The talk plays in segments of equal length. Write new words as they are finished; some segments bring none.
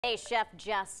Hey, Chef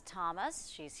Jess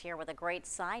Thomas. She's here with a great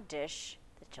side dish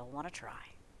that you'll want to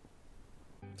try.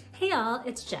 Hey y'all,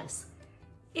 it's Jess.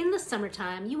 In the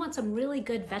summertime, you want some really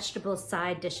good vegetable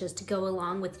side dishes to go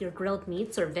along with your grilled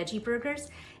meats or veggie burgers.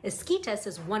 Esquites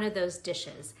is one of those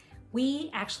dishes.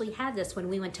 We actually had this when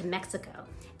we went to Mexico,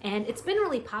 and it's been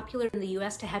really popular in the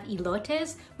US to have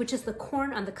elotes, which is the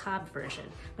corn on the cob version.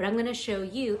 But I'm gonna show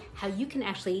you how you can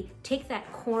actually take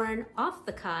that corn off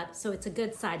the cob so it's a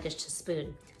good side dish to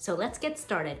spoon. So let's get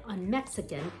started on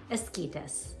Mexican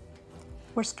esquites.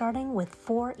 We're starting with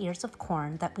 4 ears of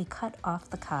corn that we cut off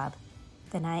the cob.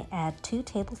 Then I add 2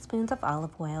 tablespoons of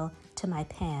olive oil to my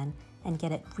pan and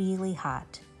get it really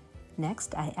hot.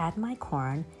 Next, I add my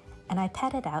corn and I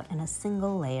pat it out in a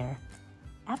single layer.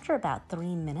 After about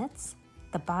 3 minutes,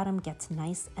 the bottom gets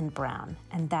nice and brown,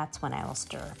 and that's when I will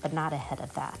stir, but not ahead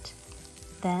of that.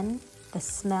 Then the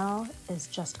smell is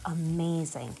just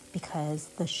amazing because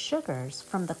the sugars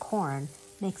from the corn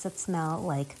makes it smell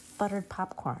like buttered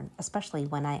popcorn, especially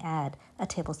when I add a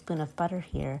tablespoon of butter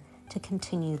here to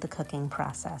continue the cooking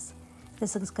process.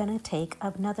 This is going to take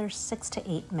another 6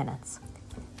 to 8 minutes.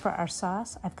 For our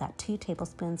sauce, I've got 2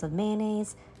 tablespoons of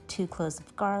mayonnaise, 2 cloves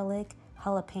of garlic,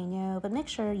 jalapeno, but make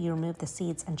sure you remove the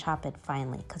seeds and chop it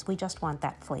finely because we just want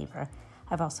that flavor.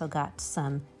 I've also got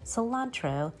some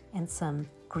cilantro and some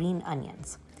green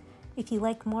onions. If you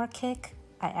like more kick,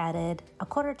 I added a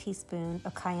 1/4 teaspoon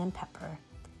of cayenne pepper.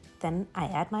 Then I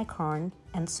add my corn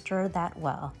and stir that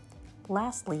well.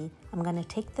 Lastly, I'm going to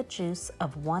take the juice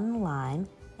of 1 lime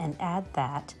and add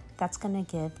that. That's going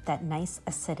to give that nice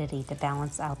acidity to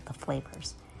balance out the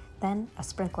flavors. Then a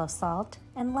sprinkle of salt,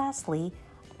 and lastly,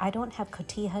 I don't have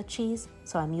cotija cheese,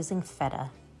 so I'm using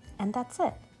feta. And that's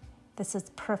it. This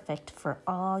is perfect for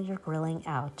all your grilling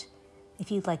out. If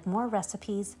you'd like more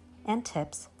recipes and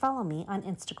tips, follow me on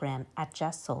Instagram at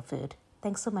JessSoulFood.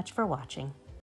 Thanks so much for watching.